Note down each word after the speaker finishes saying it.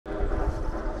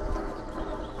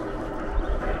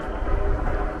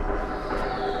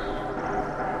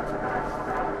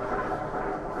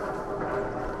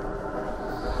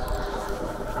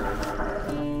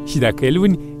Și dacă e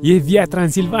luni, e Via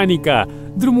Transilvanica,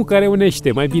 drumul care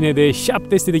unește mai bine de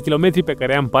 700 de kilometri pe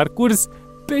care am parcurs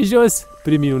pe jos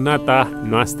prin minunata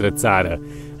noastră țară.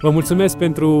 Vă mulțumesc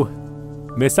pentru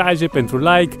mesaje, pentru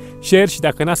like, share și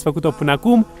dacă n-ați făcut-o până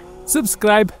acum,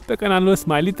 subscribe pe canalul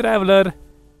Smiley Traveler.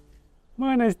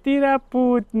 Mănăstirea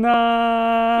Putna!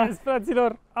 Yes,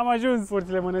 fraților, am ajuns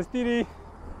porțile mănăstirii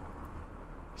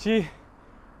și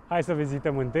hai să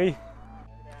vizităm întâi.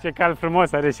 Ce cal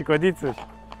frumos, are și codițuri.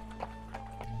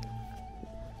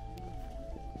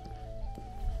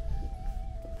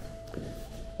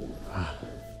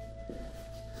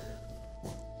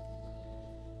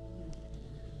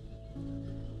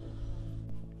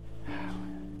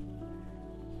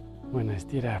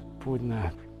 Mănăstirea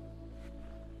Putna.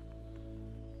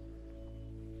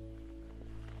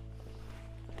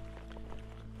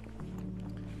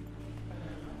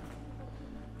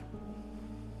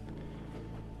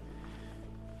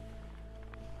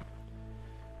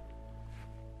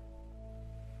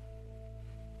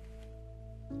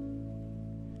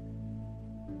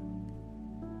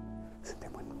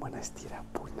 Suntem în Mănăstirea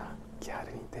Putna, chiar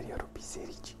în interiorul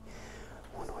bisericii,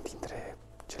 unul dintre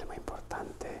cele mai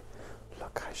importante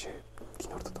locașe din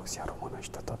ortodoxia română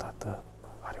și totodată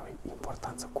are o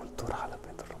importanță culturală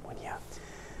pentru România.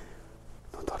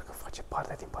 Nu doar că face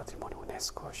parte din patrimoniul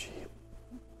UNESCO și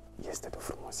este de o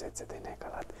frumusețe de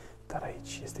neegalat, dar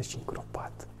aici este și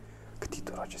îngropat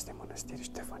ctitorul acestei mănăstiri,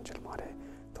 Ștefan cel Mare,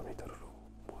 domnitorul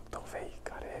Moldovei,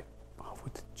 care a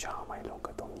avut cea mai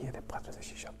lungă domnie de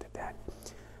 47 de ani.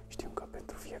 Știu că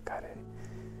pentru fiecare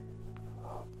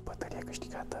bătălie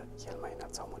câștigată, el mai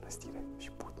înălța o mănăstire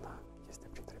și Putna este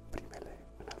printre primele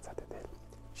înălțate de el.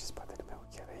 Și spatele meu,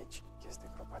 chiar aici, este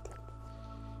îngropat el.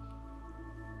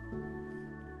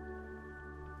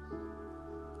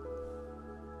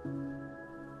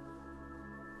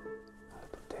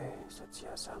 Alături de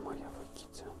soția sa, Maria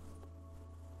Văchiță,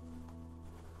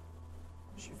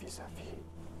 și vis-a-vis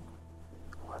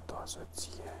o a doua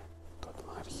soție, tot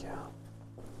Maria,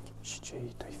 și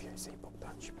cei doi fii ai săi,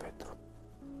 Bogdan și Petru.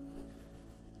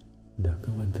 Dacă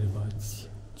vă întrebați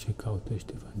ce caută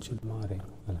Ștefan cel Mare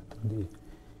alături de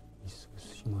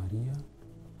Isus și Maria,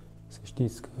 să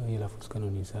știți că el a fost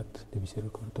canonizat de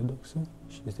Biserica Ortodoxă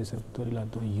și este sărbătorit la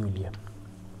 2 iulie.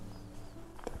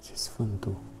 Dați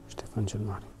Sfântul Ștefan cel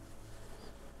Mare.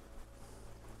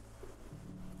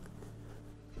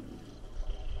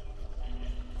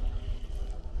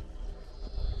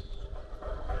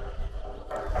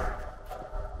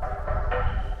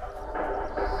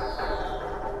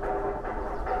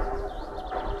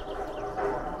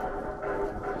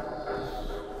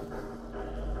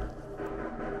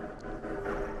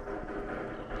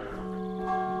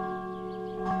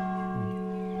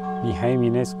 Mihai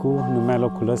Eminescu numea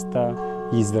locul ăsta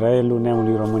Israelul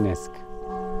neamului românesc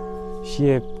și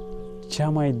e cea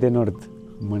mai de nord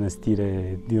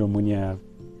mănăstire din România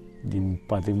din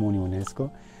patrimoniul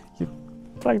UNESCO. E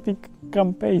practic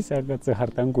cam pe aici se agăță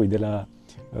harta în cui, de la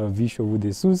Vișovul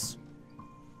de sus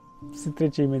se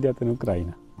trece imediat în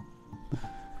Ucraina.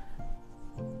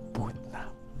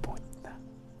 Putna, Putna,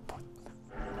 Putna.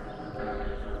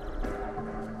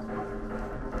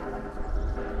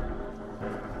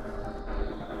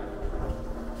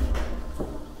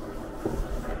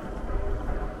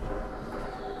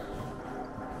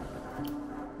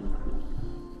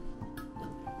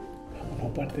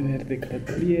 Partener de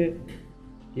călătorie,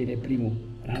 el e primul,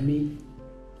 Rami,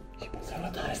 și m-am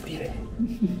luat mănăstire.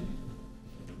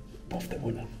 Poftă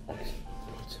bună!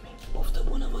 Mulțumim! Poftă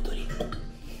bună, vă dorim!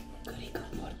 Cărică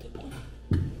foarte bună!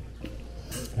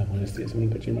 La mănăstire se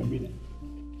mănâncă cel mai bine.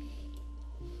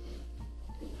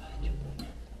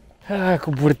 Cu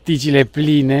burticile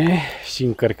pline și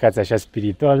încărcați așa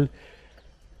spiritual,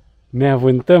 ne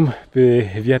avântăm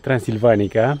pe Via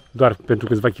Transilvanica, doar pentru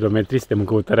câțiva kilometri, suntem în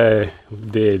căutarea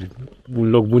de un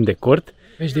loc bun de cort.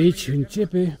 Deci de aici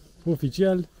începe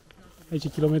oficial, aici e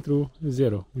kilometru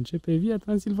 0, începe Via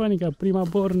Transilvanica, prima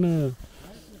bornă.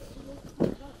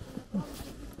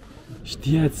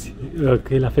 Știați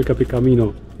că e la fel ca pe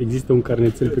Camino, există un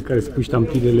carnețel pe care spui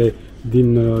ștampilele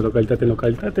din localitate în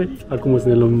localitate, acum o să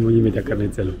ne luăm imediat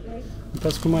carnețelul.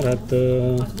 Uitați cum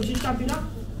arată. Și ștampila?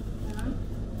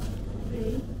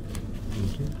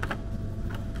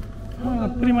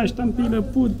 Prima ștampilă,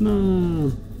 Putna!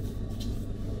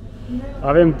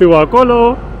 Avem tu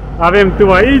acolo, avem tu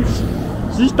aici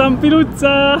și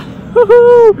ștampiluța!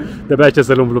 De-abia ce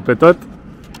să-l umplu pe tot,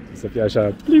 să fie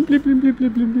așa plin, plin, plin, plin,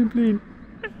 plin, plin, plin, plin.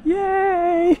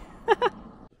 Yay!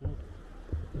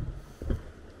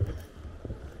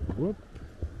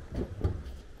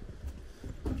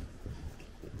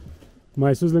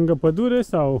 Mai sus lângă pădure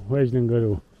sau aici lângă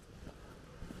râu?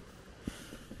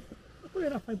 Acolo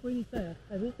era faipoinița aia.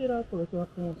 Ai văzut? Era acolo, ceva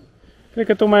frumos. Cred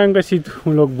că tocmai am găsit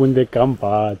un loc bun de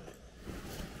campat.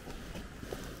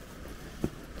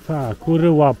 Da, cu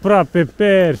râu aproape,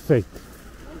 perfect.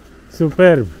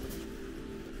 Superb.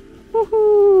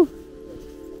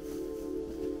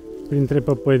 Printre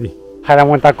păpădii. Hai la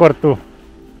monta cortul.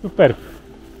 Superb.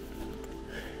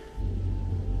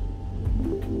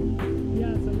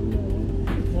 Ia să nu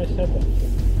mă. Așa da.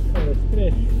 Fără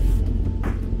stres.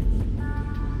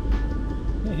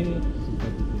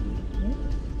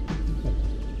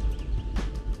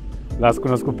 L-ați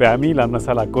cunoscut pe Ami, l-am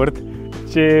lăsat la cort.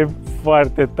 Ce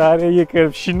foarte tare e că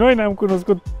și noi ne-am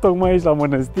cunoscut tocmai aici la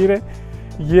mănăstire.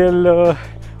 El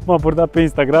m-a abordat pe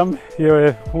Instagram,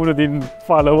 e unul din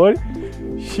followeri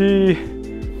și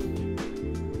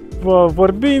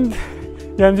vorbind,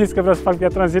 i-am zis că vreau să fac Via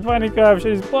Transilvanica și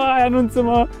a zis, băi,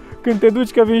 anunță-mă când te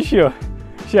duci că vin și eu.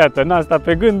 Și iată, n-am stat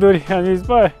pe gânduri, am zis,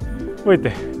 băi,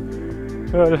 uite,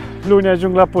 luni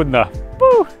ajung la Putna.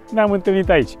 Ne-am întâlnit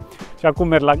aici. Și acum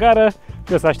merg la gară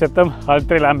și o să așteptăm al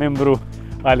treilea membru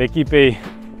al echipei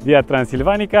Via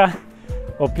Transilvanica,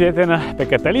 o prietenă pe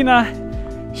Cătălina,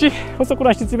 și o să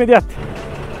cunoașteți imediat.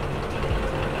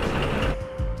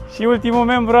 Și ultimul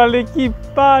membru al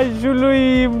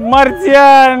echipajului,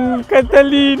 marțian,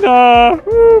 Cătălina,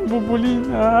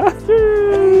 Bubulina.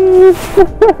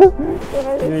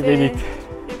 Bine ai venit!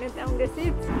 Bine te-am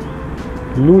găsit!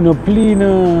 Lună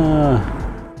plină!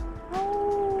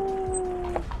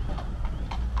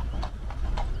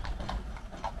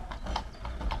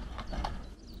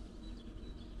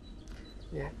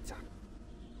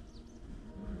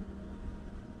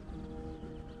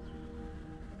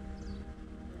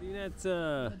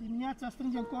 Viața. Dimineața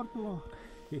strângem cortul.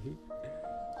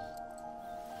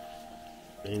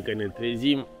 Încă ne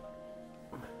trezim.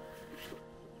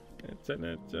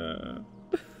 Neața.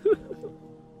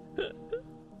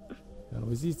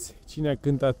 Auziți cine a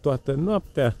cântat toată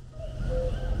noaptea?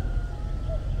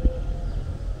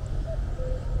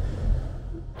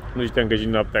 Nu știam că și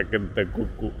noaptea cântă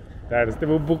cucu. Dar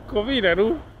suntem în Bucovina,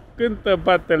 nu? Cântă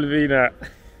Batelvina.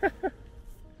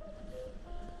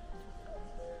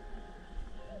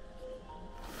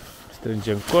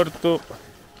 Strângem cortul.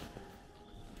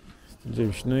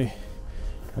 Strângem și noi.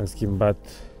 Am schimbat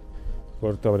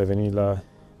cortul, am revenit la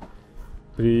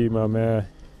prima mea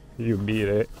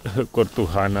iubire, cortul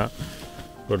Hana,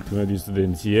 cortul meu din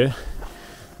studenție,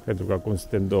 pentru că acum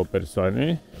suntem două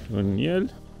persoane în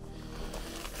el,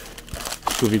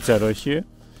 cu vița roșie.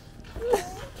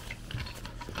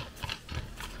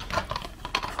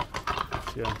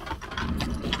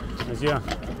 Ziua.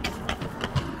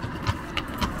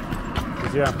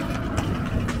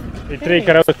 E trei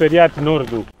care au speriat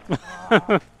nordul.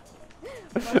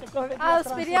 A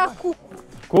speriat cu...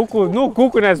 Cucu? Nu,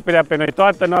 Cucu ne-a speriat pe noi.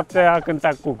 Toată noaptea a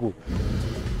cântat Cucu.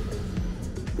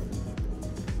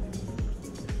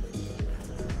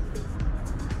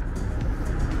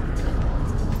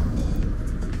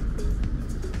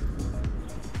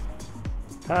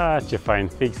 Ce fain,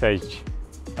 fix aici,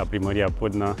 la primăria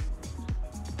Putna.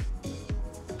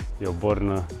 E o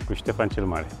bornă cu Ștefan cel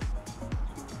Mare.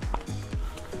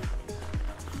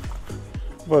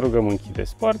 Vă rugăm,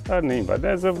 închideți poarta, ne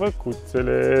invadează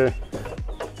văcuțele.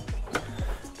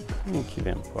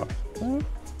 Închidem poarta.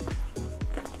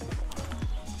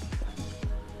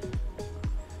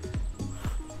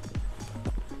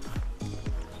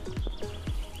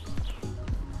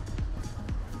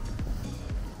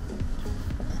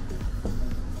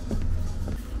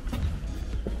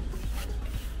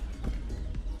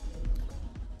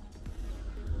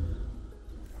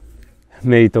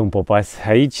 Merită un popas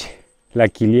aici, la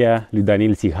chilia lui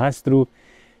Daniel Sihastru,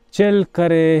 cel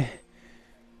care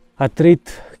a trăit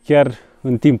chiar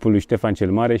în timpul lui Ștefan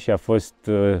cel Mare și a fost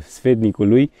sfetnicul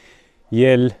lui.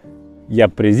 El i-a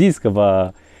prezis că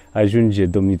va ajunge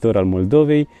domnitor al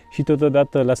Moldovei și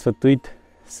totodată l-a sfătuit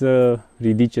să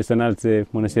ridice, să înalțe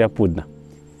mănăstirea Putna.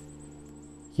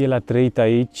 El a trăit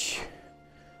aici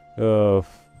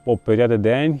o perioadă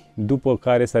de ani, după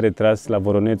care s-a retras la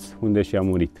Voroneț, unde și-a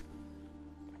murit.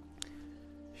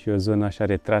 Și o zonă așa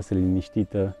retrasă,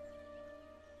 liniștită.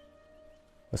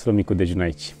 O să luăm micul dejun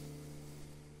aici.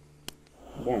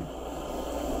 Bun.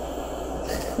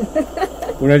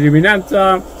 Bună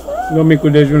dimineața! Luăm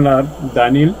micul dejun la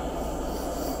Daniel.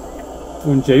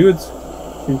 Un ceiuț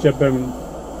și începem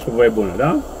cu voie bună,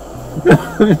 da?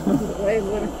 Voie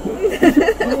bună.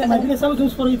 E mai bine să auzi un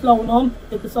sfărăit la un om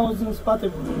decât să auzi în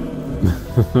spate.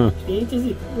 Știi ce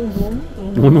zic?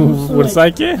 Unul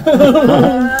ursache?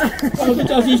 Sau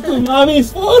ce zici tu? Mami,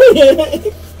 sfărăie!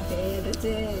 De ce?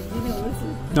 Bine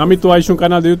ursul. Ami, tu ai și un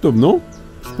canal de YouTube, nu?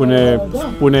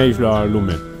 Spune aici la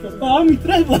lume. Ami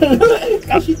Traveler,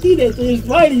 ca și tine, tu ești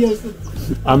Smiley, eu sunt.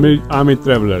 Ami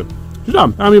Traveler. Și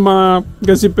da, Ami m-a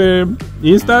găsit pe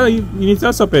Insta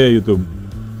inițial sau pe YouTube?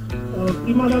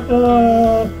 Prima dată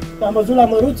te-am văzut la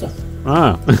Măruță.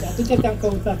 Ah. De atunci te-am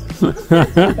căutat.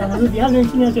 Te-am văzut, ia ne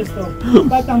cine acest om.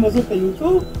 După te-am văzut pe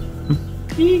YouTube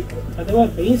și, adevăr,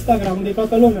 pe Instagram, unde e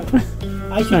toată lumea.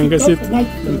 Ai și Am TikTok? găsit N-ai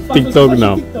TikTok, faci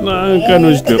n-am. și TikTok. Încă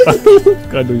nu știu.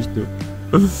 Încă nu știu.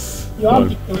 Eu am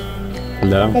TikTok.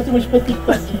 Da. Uitați-mă și pe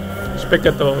TikTok. Și pe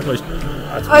că tot, nu știu,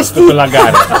 ați văzut pe la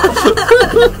gara.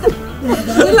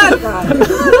 De la care?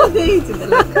 De aici, de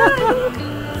la care?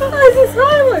 A zis,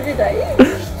 hai mă, vii de aici.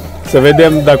 Să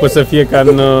vedem dacă o să fie ca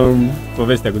în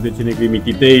povestea cu 10 negri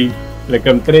mititei.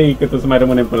 Plecăm 3, cât o să mai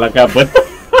rămânem până la capăt.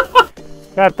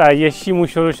 Gata, ieșim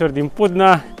ușor din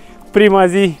Putna. Prima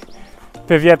zi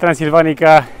pe Via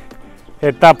Transilvanica,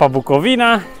 etapa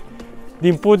Bucovina.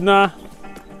 Din Putna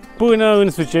până în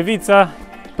Sucevița.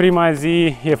 Prima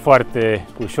zi e foarte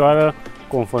ușoară,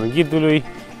 conform ghidului.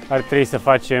 Ar trebui să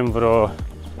facem vreo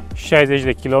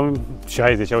 16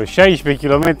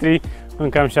 km în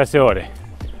cam 6 ore.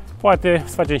 Poate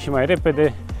să facem și mai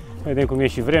repede, vedem cum e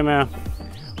și vremea.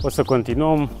 O să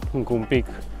continuăm încă un pic,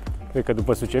 cred că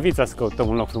după Sucevița, să căutăm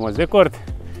un loc frumos de cort.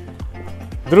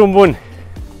 Drum bun!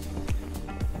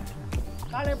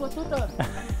 Cale bătută!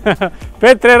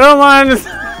 Petre Roman!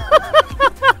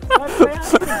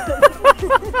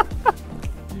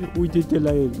 Uite-te la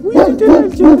el! Uite-te la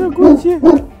el, ce drăguțe!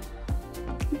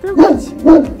 Drăguți!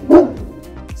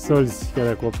 Solzi care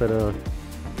acoperă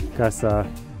casa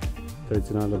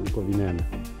tradițională bucovineană,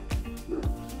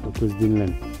 făcuți din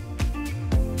lemn.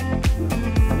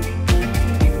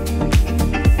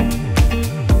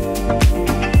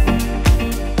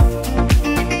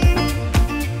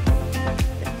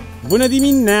 Bună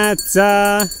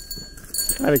dimineața!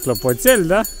 Are clopoțel,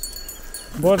 da?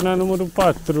 Borna numărul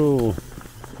 4.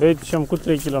 Deci am cu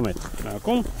 3 km.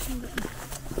 Acum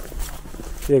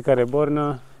fiecare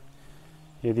bornă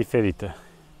e diferită.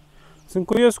 Sunt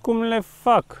curios cum le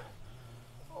fac.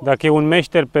 Dacă e un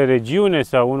meșter pe regiune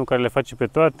sau unul care le face pe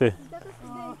toate.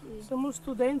 Sunt mulți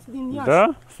studenți din Iași.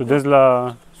 Da? Studenți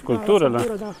la sculptură? Da,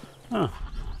 da. Ah.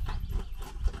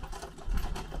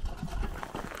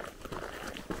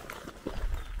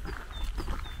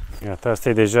 Iată, asta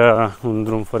e deja un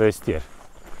drum forestier.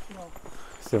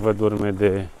 Se văd urme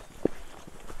de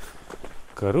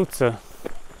căruță,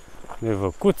 de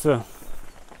văcuță.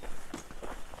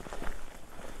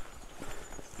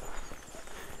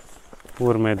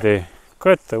 Urme de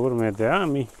câte, urme de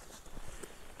ami.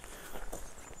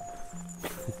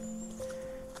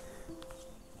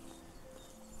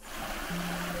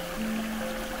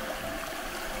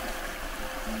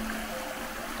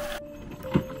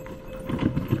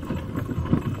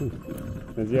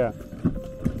 Ziua.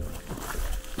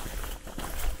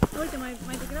 Uite,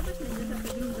 mai degrabă și ne pe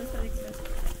drumul ăsta de express.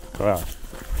 Wow.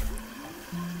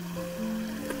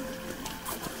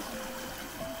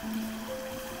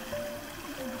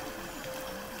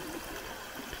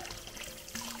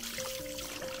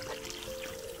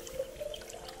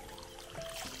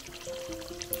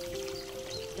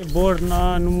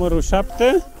 Borna numărul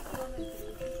 7.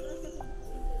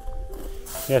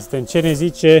 Asta în ce ne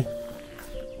zice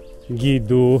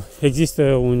ghidul. Există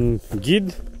un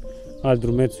ghid al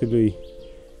drumețului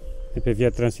de pe Via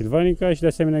Transilvanica și de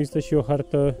asemenea există și o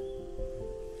hartă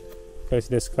care se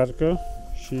descarcă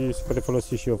și se poate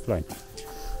folosi și offline.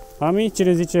 Ami, ce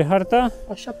ne zice harta?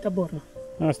 A 7-a bornă.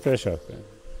 Asta e așa.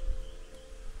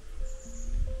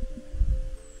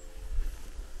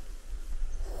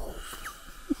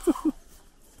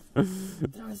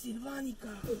 Transilvanica!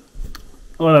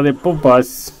 Ora de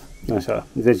popas. Așa,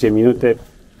 10 minute.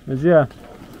 Ziua.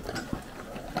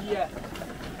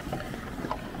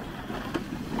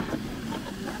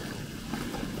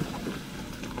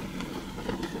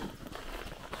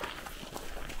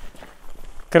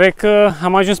 Cred că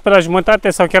am ajuns pe la jumătate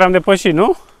sau chiar am depășit,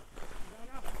 nu?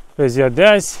 Pe ziua de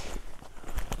azi.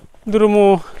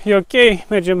 Drumul e ok,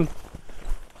 mergem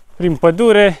prin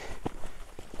pădure.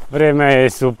 Vremea e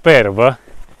superbă.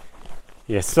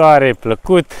 E soare, e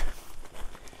plăcut.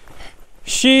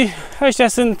 Și ăștia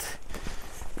sunt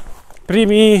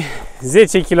primii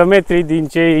 10 km din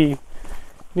cei,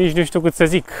 nici nu știu cât să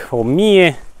zic,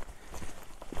 1000.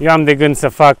 Eu am de gând să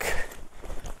fac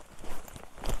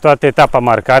toată etapa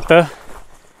marcată,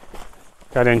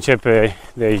 care începe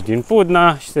de aici din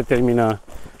Putna și se termină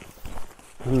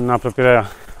în apropierea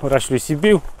orașului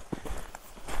Sibiu.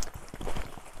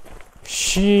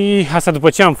 Și asta după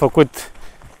ce am făcut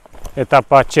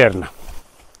etapa Cerna.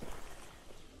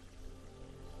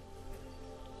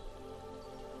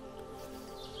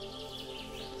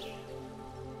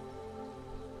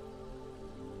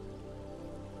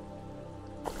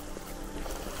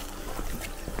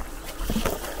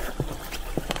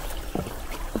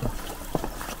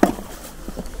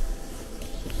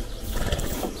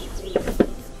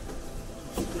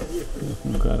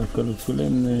 Cu gara căluțul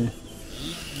lemne.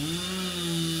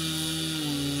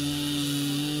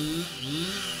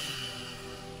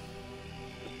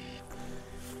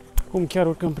 Cum chiar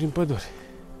urcăm prin pădure.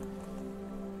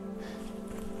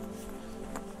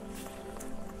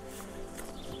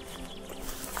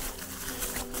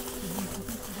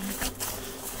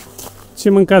 Ce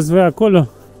mâncați voi acolo?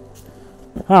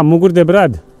 A, muguri de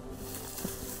brad.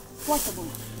 Foarte bun.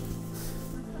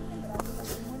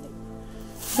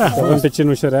 Da, avem pe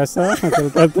cenușăreasa, a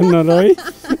călcat în noroi.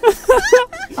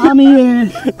 Am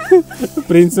e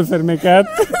Prințul fermecat.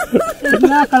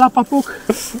 ca la papuc.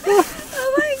 Oh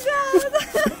my god!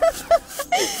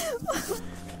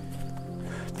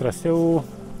 Traseul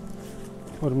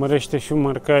urmărește și un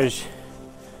marcaj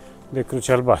de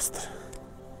cruce albastră.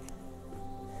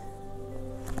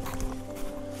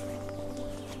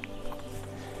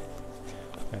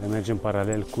 Care merge în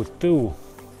paralel cu T-ul.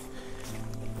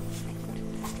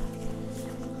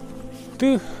 T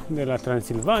de la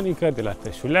Transilvanica, de la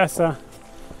Tășuleasa.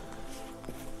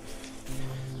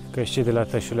 Că și de la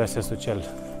Tășuleasa Social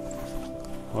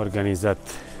organizat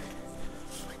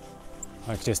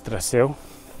acest traseu.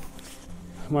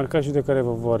 Marcajul de care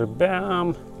vă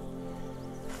vorbeam,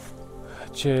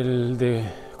 cel de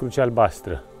cruce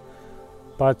albastră,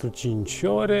 4-5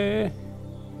 ore,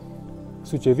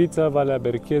 Sucevița, Valea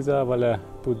Bercheza, Valea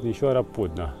Putnișoara,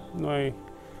 Putna. Noi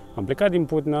am plecat din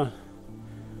Putna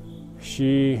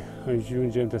și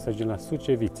trebuie să ajungem la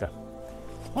Sucevița.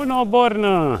 O nouă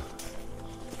bornă!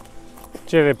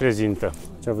 Ce reprezintă?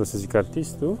 Ce a vrut să zic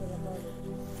artistul?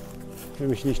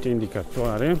 Avem și niște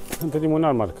indicatoare. Întâlnim un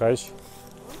alt marcaj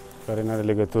care nu are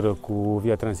legătură cu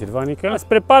Via Transilvanica.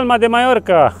 Spre Palma de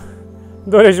Mallorca,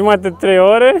 2 ore jumate, 3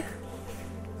 ore,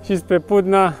 și spre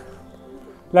Putna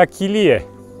la Chilie.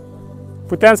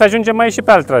 Puteam să ajungem mai și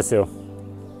pe alt traseu.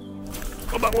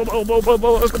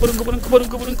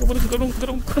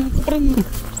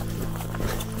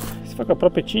 Se fac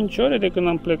aproape 5 ore de când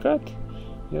am plecat.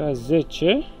 Era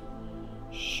 10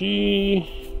 și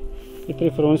e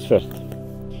 3 fără un sfert.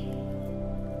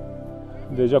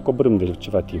 Deja coborâm de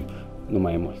ceva timp. Nu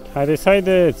mai e mult. Haideți,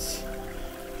 haideți!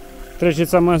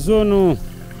 Treceți Amazonul!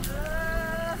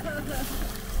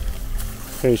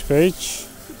 Pe aici, pe aici.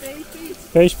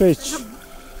 Pe aici, pe aici.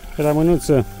 Pe la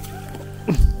mânuță.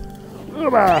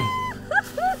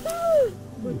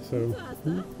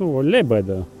 O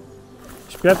lebădă.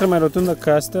 Și piatră mai rotundă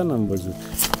ca asta n-am văzut.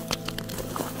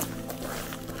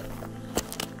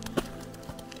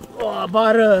 O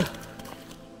bară!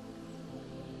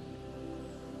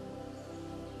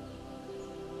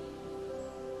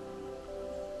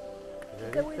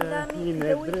 Te uit la mine,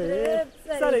 te uit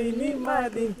drept, Sare inima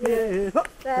din piept.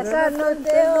 așa nu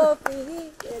te opri.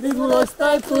 Ritmul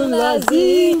ăsta până la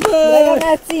zi.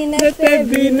 Dragă, ține-te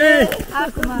bine.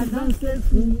 Acum Dansez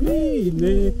cu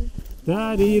mine.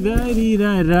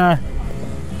 Tari-rari-ra-ra.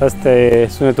 Asta e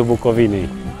sunetul Bucovinei.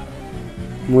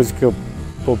 Muzică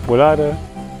populară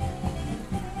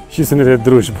și sunet de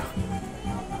drujbă.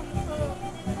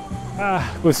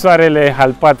 Cu soarele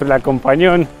al 4-lea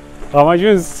companion am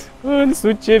ajuns în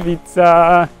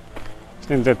Sucevița și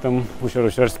ne îndreptăm ușor,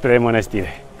 ușor spre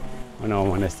mănăstire. O nouă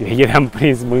mănăstire. Ieri am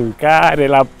prins mâncare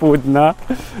la Putna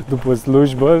după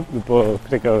slujbă, după,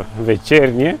 cred că,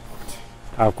 vecernie.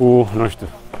 Acum, nu știu,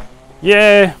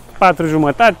 e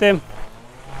 4:30.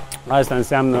 Asta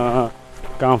înseamnă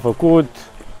că am făcut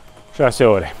 6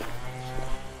 ore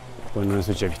până în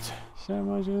Sucevița. Și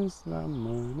am ajuns la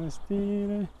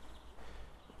mănăstire.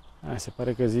 Se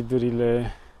pare că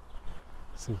zidurile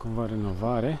sunt cumva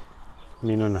renovare.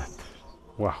 Minunat!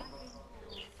 Wow!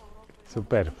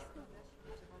 Superb!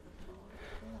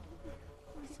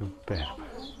 Superb!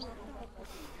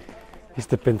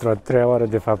 Este pentru a 3-a oară,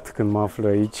 de fapt, când mă aflu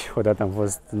aici. Odată am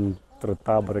fost într-o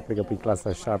tabără, cred că pe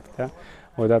clasa 7-a,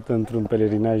 odată într-un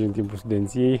pelerinaj în timpul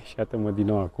studenției și iată-mă din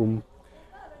nou acum,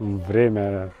 în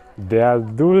vremea de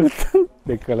adult,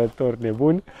 de călător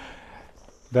nebun,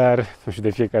 dar, nu știu, de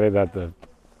fiecare dată,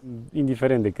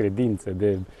 indiferent de credință,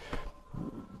 de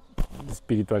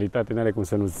spiritualitate, n-are cum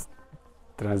să nu-ți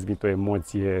transmit o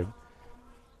emoție.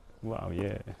 Wow,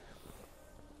 e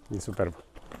superb.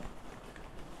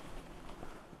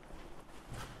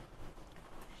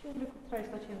 Și unde trăiesc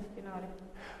la ce înspinare?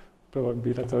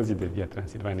 Probabil ați auzit de Via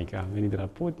Transilvanica. Am venit de la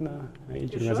Putna,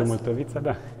 aici urmează Moldovița,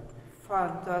 da.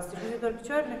 Fantastic. Și doar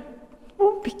picioarele?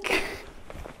 Un pic.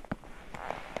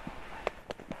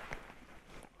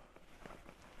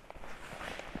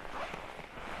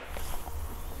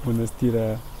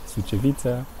 Mănăstirea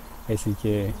Sucevița, hai să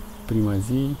încheie prima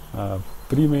zi a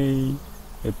primei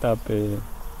etape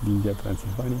din Via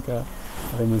Transilvanica.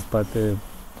 Avem în spate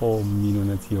o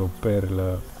minunăție, o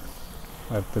perlă,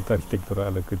 atât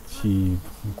arhitecturală cât și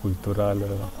culturală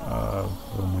a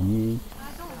României.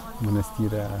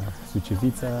 Mănăstirea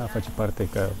Sucevița face parte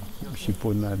ca și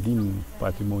Putna din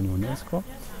patrimoniul UNESCO.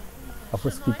 A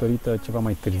fost ctitorită ceva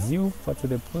mai târziu față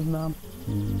de Putna,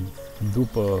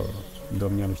 după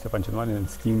domnia lui Ștefan cel Mare. În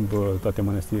schimb, toate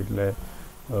mănăstirile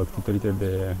ctitorite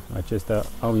de acestea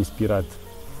au inspirat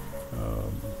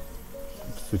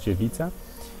Sucevița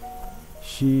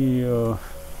și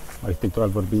arhitectural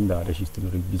vorbind are și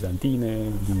stiluri bizantine,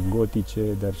 din gotice,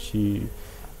 dar și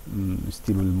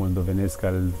stilul moldovenesc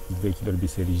al vechilor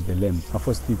biserici de lemn. A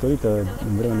fost ctitorită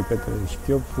în vremea lui Petre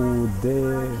Șchiopu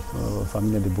de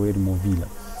familia de boieri Movilă.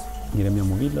 Ieremia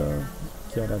Movilă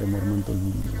chiar are mormântul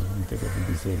în interiorul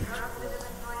bisericii.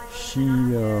 Și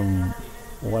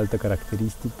o altă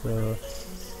caracteristică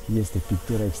este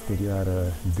pictura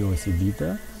exterioară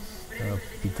deosebită,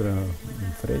 pictură în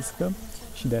frescă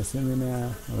și de asemenea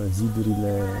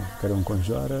zidurile care o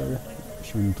înconjoară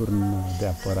și un turn de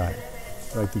apărare.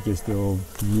 Practic este o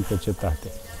mică cetate.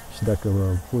 Și dacă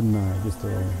Putna este o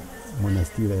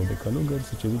mănăstire de călugări,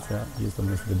 Sucevița este o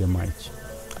mănăstire de maici.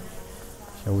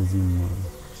 Și auzim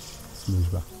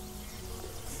slujba.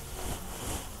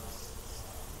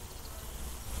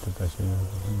 Tot așa e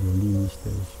o liniște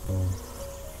și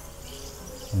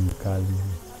un calm.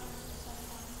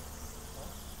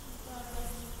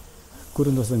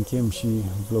 Curând o să încheiem și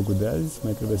vlogul de azi,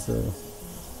 mai trebuie să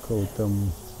căutăm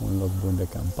un loc bun de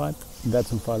campat.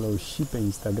 Dați un follow și pe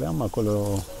Instagram, acolo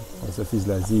o să fiți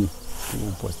la zi cu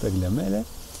postările mele.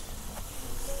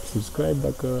 Subscribe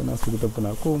dacă n-ați făcut-o până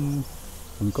acum,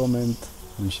 un comment,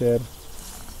 un share.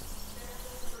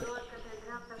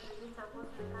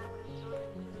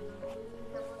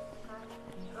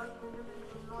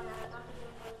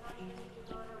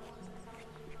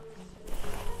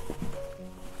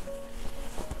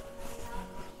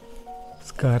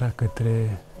 Scara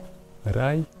către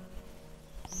rai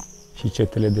și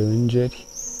cetele de îngeri,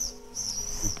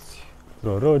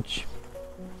 proroci.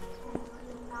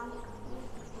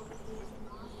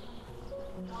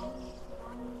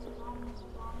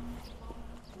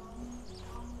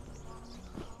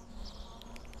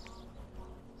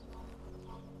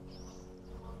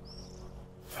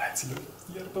 Fraților,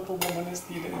 iar după o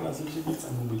mănăstire la Sucevița,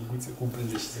 în mămăliguță cu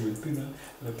prânze și smântână,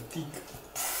 lăptic,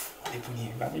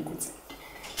 nebunie, la micuțe.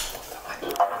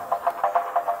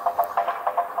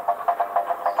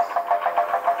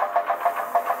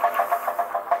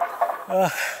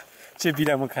 Ce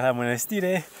bine am mâncat la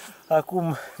mănăstire.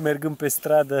 Acum, mergând pe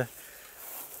stradă,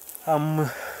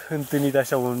 am întâlnit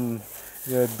așa un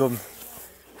domn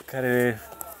care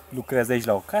lucrează aici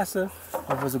la o casă.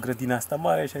 Am văzut grădina asta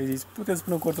mare și a zis: puteți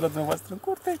pune cortul la dumneavoastră în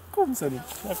curte? Cum să nu?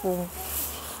 Și acum,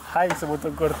 hai să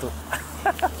bătăm cortul.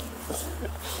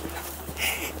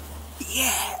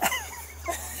 Yeah!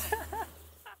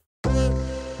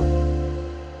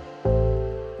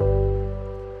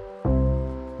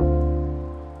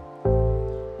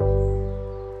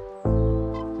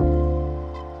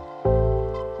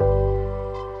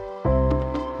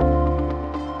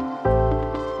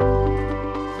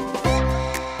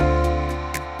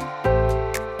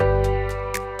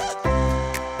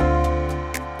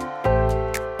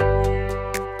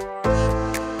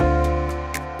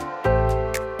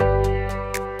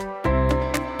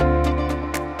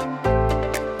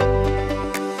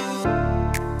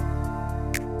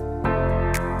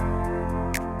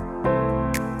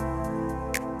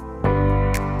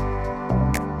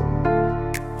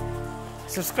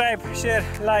 Subscribe, share,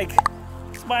 like,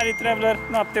 Smiley Traveler,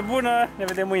 noapte bună, ne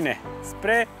vedem mâine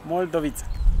spre Moldovița.